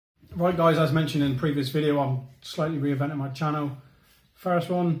Right guys, as mentioned in the previous video, I'm slightly reinventing my channel. First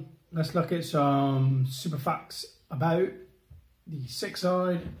one, let's look at some super facts about the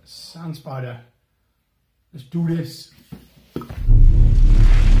six-eyed sand spider. Let's do this.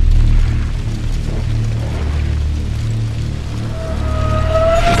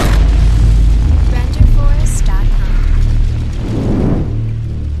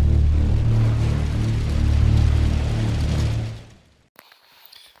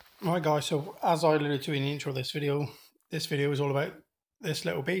 Right guys, so as I alluded to in the intro of this video is all about this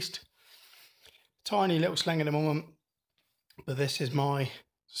little beast. Tiny little sling at the moment, but this is my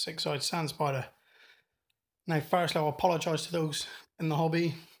six-eyed sand spider. Now firstly, I'll apologise to those in the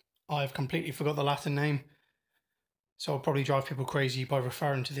hobby. I've completely forgot the Latin name, so I'll probably drive people crazy by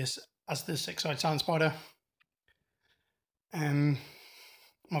referring to this as the six-eyed sand spider.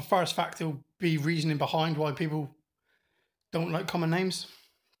 My first fact will be reasoning behind why people don't like common names.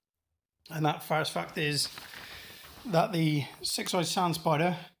 And that first fact is that the six-eyed sand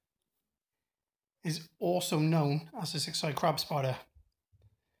spider is also known as the six-eyed crab spider.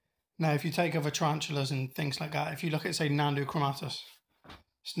 Now, if you take other tarantulas and things like that, if you look at, say, Nandu chromatus,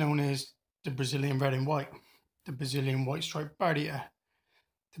 it's known as the Brazilian red and white, the Brazilian white striped bird eater,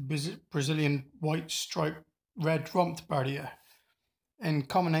 the Brazilian white striped red rumped bird eater. And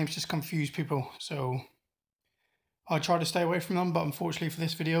common names just confuse people, so I try to stay away from them, but unfortunately for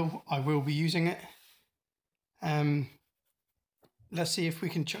this video, I will be using it. Let's see if we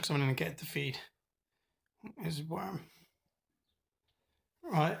can chuck something in and get it to feed. Here's a worm.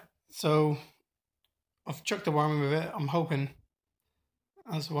 Right, so I've chucked the worm in with it. I'm hoping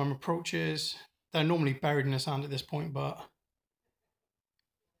as the worm approaches, they're normally buried in the sand at this point, but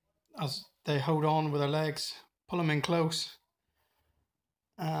as they hold on with their legs, pull them in close,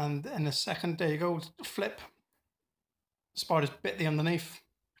 and in a second, there you go, flip. Spider's bit the underneath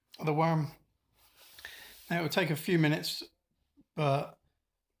of the worm. Now it will take a few minutes, but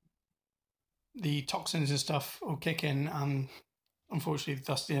the toxins and stuff will kick in, and unfortunately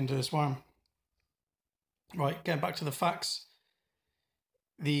that's the end of this worm. Right, getting back to the facts.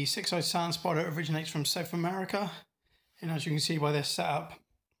 The six-eyed sand spider originates from South America, and as you can see by this setup,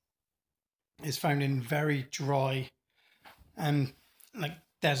 is found in very dry and like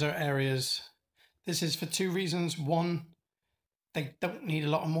desert areas. This is for two reasons. One, they don't need a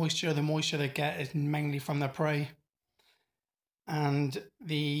lot of moisture. The moisture they get is mainly from their prey. And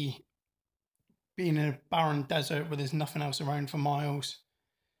being in a barren desert where there's nothing else around for miles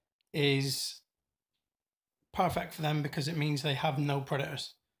is perfect for them because it means they have no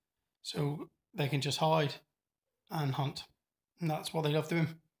predators. So they can just hide and hunt. And that's what they love doing.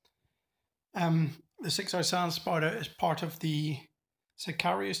 The six-eyed sand spider is part of the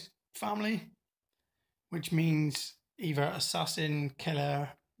Sicarius family, which means either assassin, killer,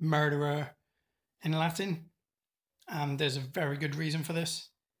 murderer in Latin. And there's a very good reason for this.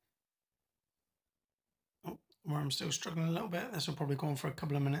 Oh, worm's still struggling a little bit. This will probably go on for a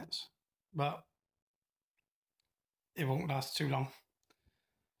couple of minutes, but it won't last too long.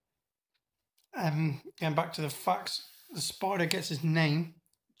 Getting back to the facts, the spider gets its name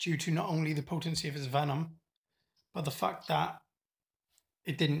due to not only the potency of its venom, but the fact that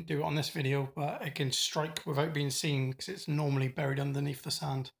it didn't do it on this video, but it can strike without being seen because it's normally buried underneath the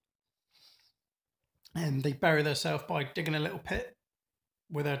sand. And they bury themselves by digging a little pit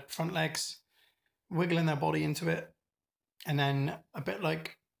with their front legs, wiggling their body into it, and then a bit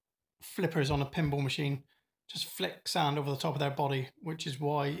like flippers on a pinball machine, just flick sand over the top of their body, which is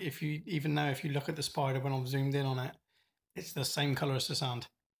why if you look at the spider when I'm zoomed in on it, it's the same colour as the sand.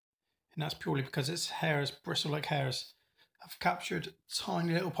 And that's purely because its hairs bristle like hairs. I've captured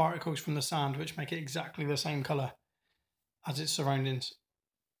tiny little particles from the sand which make it exactly the same colour as its surroundings,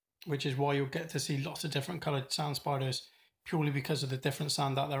 which is why you'll get to see lots of different coloured sand spiders purely because of the different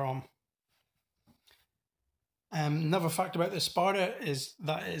sand that they're on. Another fact about this spider is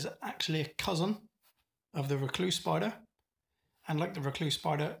that it is actually a cousin of the recluse spider, and like the recluse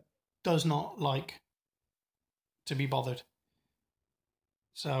spider, does not like to be bothered.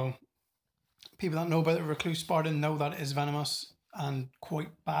 So people that know about the recluse spider know that it is venomous and quite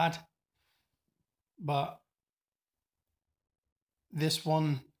bad. But this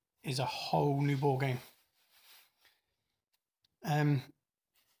one is a whole new ball game.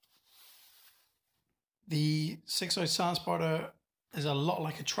 The six-eyed sand spider is a lot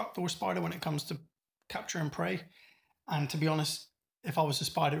like a trapdoor spider when it comes to capturing prey. And to be honest, if I was a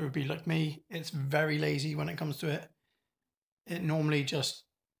spider, it would be like me. It's very lazy when it comes to it. It normally just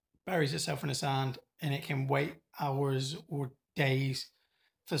buries itself in the sand, and it can wait hours or days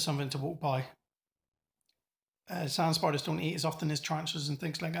for something to walk by. Sand spiders don't eat as often as tarantulas and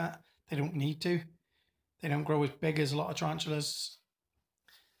things like that. They don't need to. They don't grow as big as a lot of tarantulas.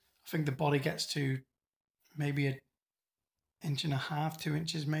 I think the body gets to maybe an inch and a half, 2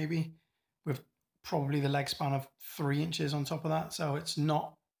 inches maybe, with probably the leg span of 3 inches on top of that. So it's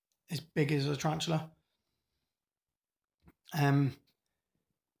not as big as a tarantula.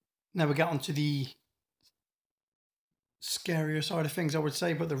 Now we get onto the scarier side of things, I would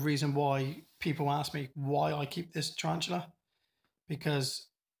say, but the reason why people ask me why I keep this tarantula, because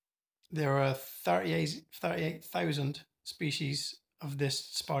there are 38,000 species of this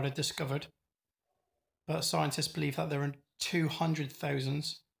spider discovered, but scientists believe that there are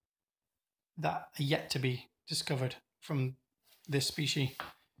 200,000 that are yet to be discovered from this species,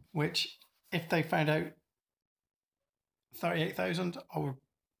 which if they found out 38,000, I would,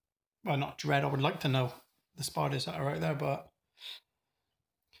 well, not dread, I would like to know the spiders that are out there, but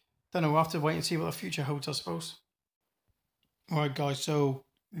don't know, we'll have to wait and see what the future holds, I suppose. Alright guys, so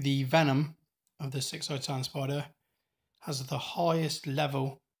the venom of the six-eyed sand spider has the highest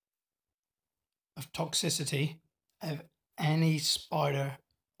level of toxicity of any spider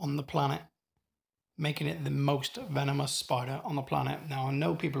on the planet, making it the most venomous spider on the planet. Now, I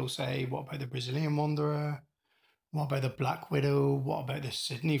know people will say, what about the Brazilian wanderer? What about the black widow? What about the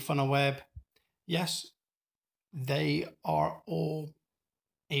Sydney funnel web? Yes, they are all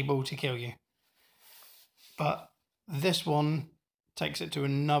able to kill you. But this one takes it to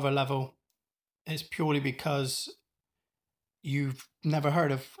another level. It's purely because you've never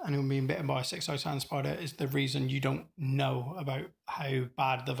heard of anyone being bitten by a six-eyed sand spider is the reason you don't know about how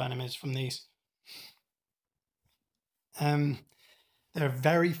bad the venom is from these. There are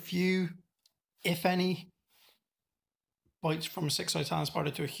very few, if any, bites from a six-eyed sand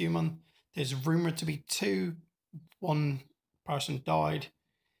spider to a human. There's rumoured to be two. One person died.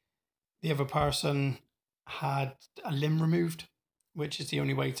 The other person had a limb removed, which is the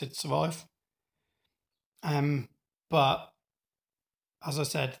only way to survive. But as I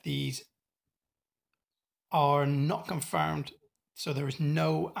said, these are not confirmed, so there is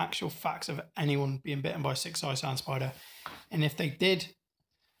no actual facts of anyone being bitten by a six-eyed sand spider. And if they did,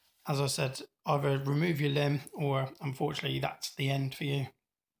 as I said, either remove your limb or, unfortunately, that's the end for you.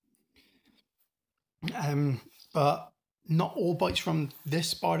 But not all bites from this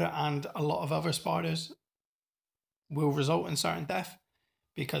spider and a lot of other spiders will result in certain death,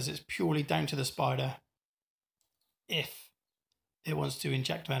 because it's purely down to the spider if it wants to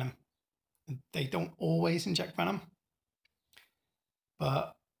inject venom. They don't always inject venom,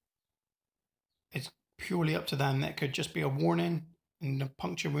 but it's purely up to them. It could just be a warning and a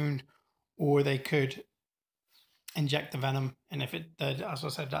puncture wound, or they could inject the venom. And if it did, as I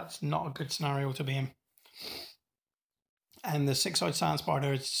said, that's not a good scenario to be in. And the six-eyed sand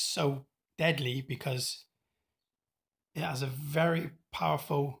spider is so deadly because it has a very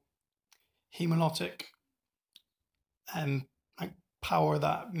powerful hemolytic power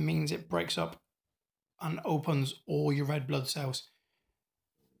that means it breaks up and opens all your red blood cells,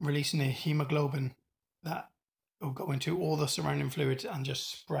 releasing a hemoglobin that will go into all the surrounding fluids and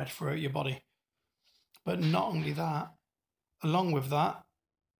just spread throughout your body. But not only that, along with that,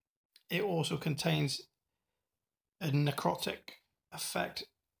 it also contains a necrotic effect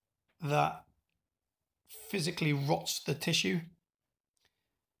that physically rots the tissue,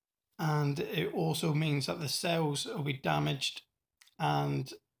 and it also means that the cells will be damaged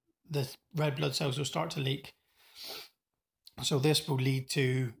and the red blood cells will start to leak. So this will lead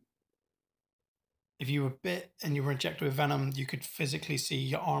to, if you were bit and you were injected with venom, you could physically see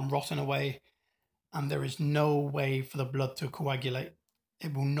your arm rotting away, and there is no way for the blood to coagulate.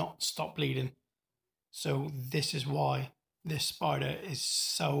 It will not stop bleeding. So this is why this spider is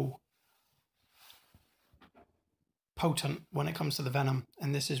so potent when it comes to the venom,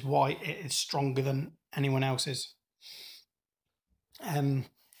 and this is why it is stronger than anyone else's.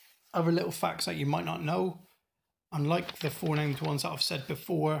 Other little facts that you might not know, unlike the four named ones that I've said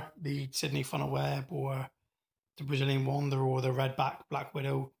before, the Sydney funnel web or the Brazilian wanderer or the redback black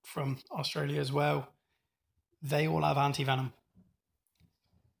widow from Australia as well, they all have anti-venom.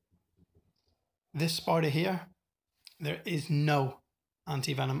 This spider here, there is no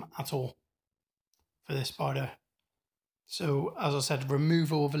anti-venom at all for this spider. So as I said,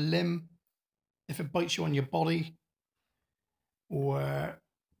 removal of a limb, if it bites you on your body or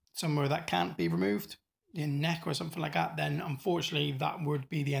somewhere that can't be removed, your neck or something like that, then unfortunately that would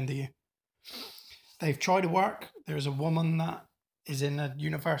be the end of you. They've tried to work. There's a woman that is in a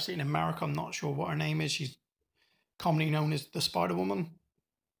university in America, I'm not sure what her name is, she's commonly known as the Spider Woman.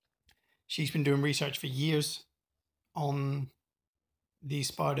 She's been doing research for years on these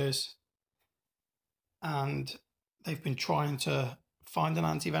spiders, and they've been trying to find an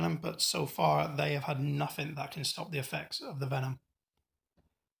anti-venom, but so far they have had nothing that can stop the effects of the venom,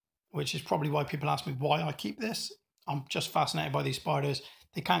 which is probably why people ask me why I keep this. I'm just fascinated by these spiders.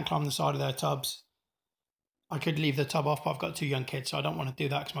 They can't climb the side of their tubs. I could leave the tub off, but I've got 2 young kids, so I don't want to do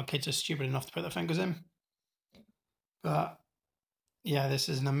that because my kids are stupid enough to put their fingers in. But yeah, this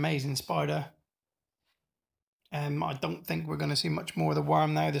is an amazing spider. I don't think we're going to see much more of the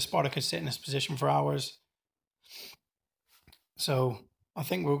worm now. The spider could sit in this position for hours. So I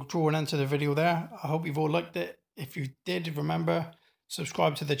think we'll draw an end to the video there. I hope you've all liked it. If you did, remember,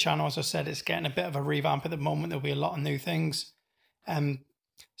 subscribe to the channel. As I said, it's getting a bit of a revamp at the moment. There'll be a lot of new things.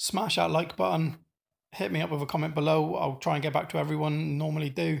 Smash that like button. Hit me up with a comment below. I'll try and get back to everyone, normally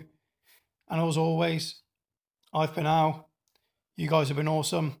do. And as always, I've been Al. You guys have been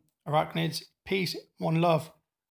awesome. Arachnids, peace, one love.